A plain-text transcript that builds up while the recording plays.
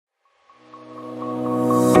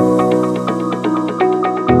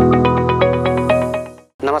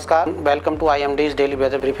Namaskar, welcome to IMD's daily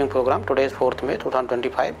weather briefing program. Today is 4th May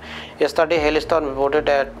 2025. Yesterday, hailstorm reported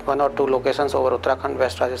at one or two locations over Uttarakhand,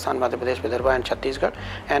 West Rajasthan, Madhya Pradesh, Vidarbha and Chhattisgarh,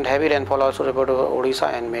 and heavy rainfall also reported over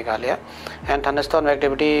Odisha and Meghalaya. And thunderstorm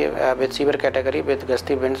activity with severe category with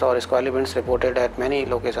gusty winds or squally winds reported at many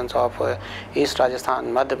locations of East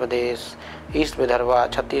Rajasthan, Madhya Pradesh, East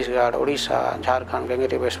Vidarbha, Chhattisgarh, Odisha, Jharkhand,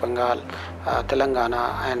 Gangetic West Bengal,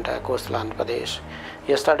 Telangana and coastal Andhra Pradesh.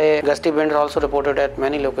 Yesterday, gusty winds also reported at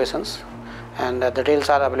many locations, and the details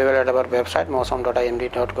are available at our website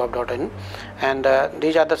mausam.imd.gov.in. and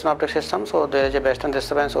these are the synoptic systems. So there is a western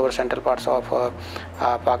disturbance over central parts of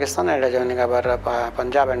Pakistan and adjoining our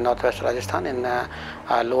Punjab and northwest Rajasthan in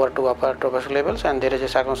lower to upper tropospheric levels, and there is a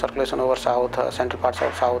cyclone circulation over south central parts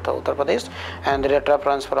of south Uttar Pradesh, and there are trough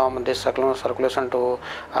runs from this cyclone circulation to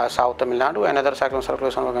south Tamil Nadu, and other cyclone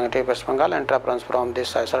circulation over Gangetic West Bengal, and trough runs from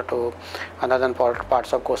this Mysore to northern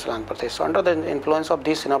parts of coastal Andhra Pradesh. So under the influence of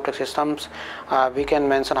these synoptic systems, we can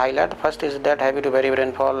mention highlight. First is that heavy to very heavy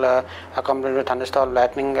rainfall accompanied with thunderstorm,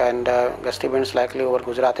 lightning and gusty winds likely over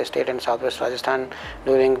Gujarat state and southwest Rajasthan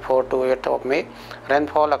during 4 to 8th of May.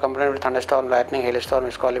 Rainfall accompanied with thunderstorm, lightning, hailstorm,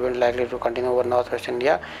 squally wind likely to continue over northwest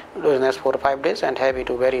India during the next 4 or 5 days, and heavy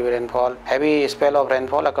to very heavy rainfall. Heavy spell of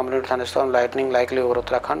rainfall accompanied with thunderstorm, lightning likely over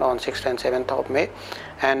Uttarakhand on 6th and 7th of May,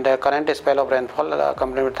 and current spell of rainfall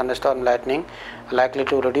accompanied with thunderstorm, lightning likely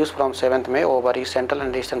to reduce from 7th May over east central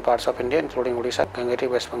and eastern parts of India, including Odisha, Gangetic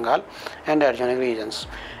West Bengal and adjoining regions.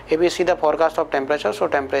 If we see the forecast of temperature, so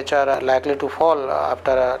temperature likely to fall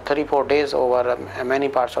after 3-4 days over many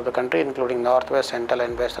parts of the country, including northwest, central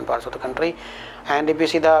and western parts of the country. And if we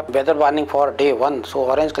see the weather warning for day 1, so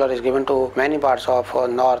orange color is given to many parts of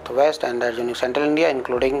northwest and adjoining central India,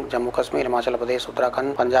 including Jammu Kashmir, Himachal Pradesh,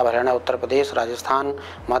 Uttarakhand, Punjab, Haryana, Uttar Pradesh, Rajasthan,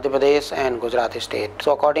 Madhya Pradesh and Gujarat state.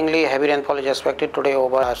 So accordingly, heavy rainfall is expected today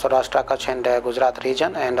over Saurashtra, Kutch and Gujarat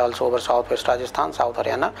region, and also over southwest Rajasthan, South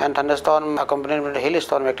Haryana, and thunderstorm accompanied with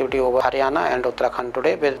hailstorm activity over Haryana and Uttarakhand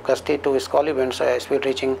today, with gusty to squally winds speed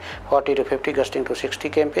reaching 40 to 50 gusting to 60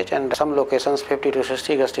 kmph, and some locations 50 to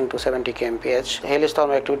 60 gusting to 70 kmph.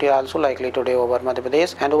 Hailstorm activity also likely today over Madhya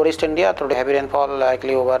Pradesh and over East India. Today heavy rainfall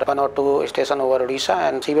likely over 1 or 2 stations over Odisha,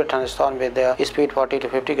 and severe thunderstorm with speed 40 to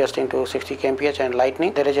 50 gusting to 60 kmph and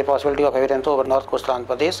lightning. There is a possibility of heavy rainfall over north coastal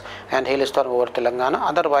Andhra Pradesh and hailstorm over Telangana.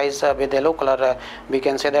 Otherwise, with yellow color, we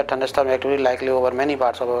can say that thunderstorm activity likely over many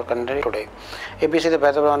parts of our country today. If we see the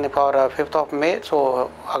weather warning for 5th of May, so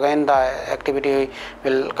again the activity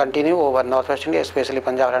will continue over northwest India, especially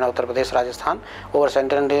Punjab, Haryana, Uttar Pradesh, Rajasthan, over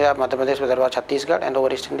central India, Madhya Pradesh, Vidarbha, Chhattisgarh, and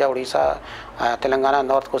over East India, Odisha, Telangana,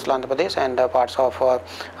 North Coastal Andhra Pradesh, and parts of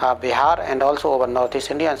Bihar, and also over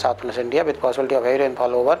Northeast India and Southwest India, with possibility of heavy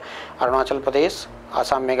rainfall over Arunachal Pradesh,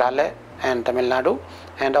 Assam, Meghalaya, and Tamil Nadu,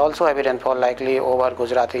 and also heavy rainfall likely over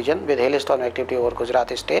Gujarat region, with hailstorm activity over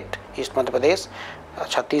Gujarat state, East Madhya Pradesh,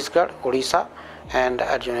 Chhattisgarh, Odisha, and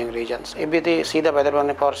adjoining regions. If we see the weather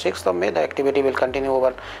warning for 6th of May, the activity will continue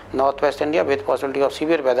over northwest India with possibility of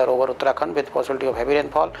severe weather over Uttarakhand, with possibility of heavy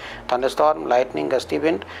rainfall, thunderstorm, lightning, gusty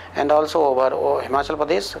wind, and also over Himachal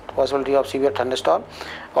Pradesh, possibility of severe thunderstorm.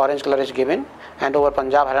 Orange color is given, and over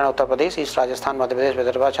Punjab, Haryana, Uttar Pradesh, East Rajasthan, Madhya Pradesh,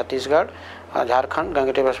 Vidarbha, Chhattisgarh, Jharkhand,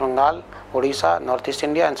 Gangetic West Bengal, Odisha, Northeast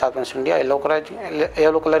India and Southwest India. Yellow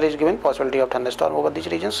color is given, possibility of thunderstorm over these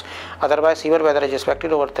regions. Otherwise, severe weather is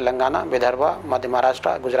expected over Telangana, Vidarbha, Madhya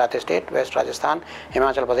Maharashtra, Gujarat state, West Rajasthan,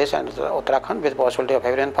 Himachal Pradesh and Uttarakhand, with possibility of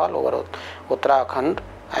heavy rainfall over Uttarakhand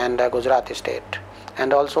and Gujarat state,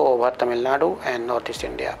 and also over Tamil Nadu and Northeast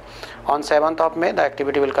India. On 7th of May, the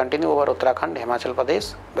activity will continue over Uttarakhand, Himachal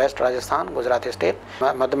Pradesh, West Rajasthan, Gujarat state,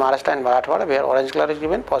 Madhya Maharashtra and Marathwada, where orange color is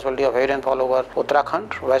given, possibility of heavy rainfall over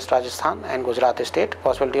Uttarakhand, West Rajasthan and Gujarat state,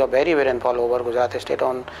 possibility of very heavy rainfall over Gujarat state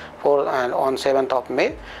on 7th of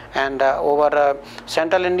May, and over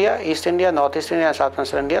central India, East India, Northeast India and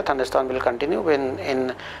Southwest India, thunderstorm will continue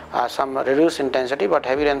in some reduced intensity, but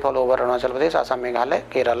heavy rainfall over Arunachal Pradesh, Assam, Meghalaya,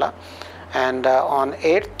 Kerala. And on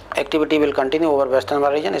 8th, activity will continue over western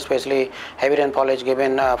region, especially heavy rainfall is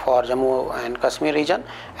given for Jammu and Kashmir region,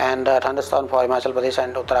 and thunderstorm for Himachal Pradesh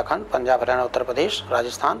and Uttarakhand, Punjab, Haryana, Uttar Pradesh,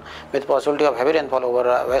 Rajasthan, with possibility of heavy rainfall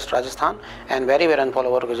over West Rajasthan and very heavy rainfall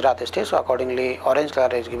over Gujarat state. So accordingly, orange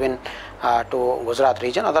color is given to Gujarat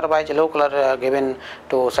region. Otherwise, yellow color given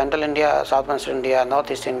to central India, southwest India,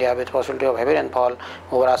 northeast India, with possibility of heavy rainfall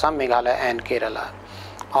over Assam, Meghalaya and Kerala.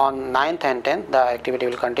 On 9th and 10th, the activity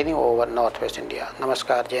will continue over northwest India.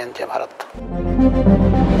 Namaskar, Jai Hind, Jai Bharat.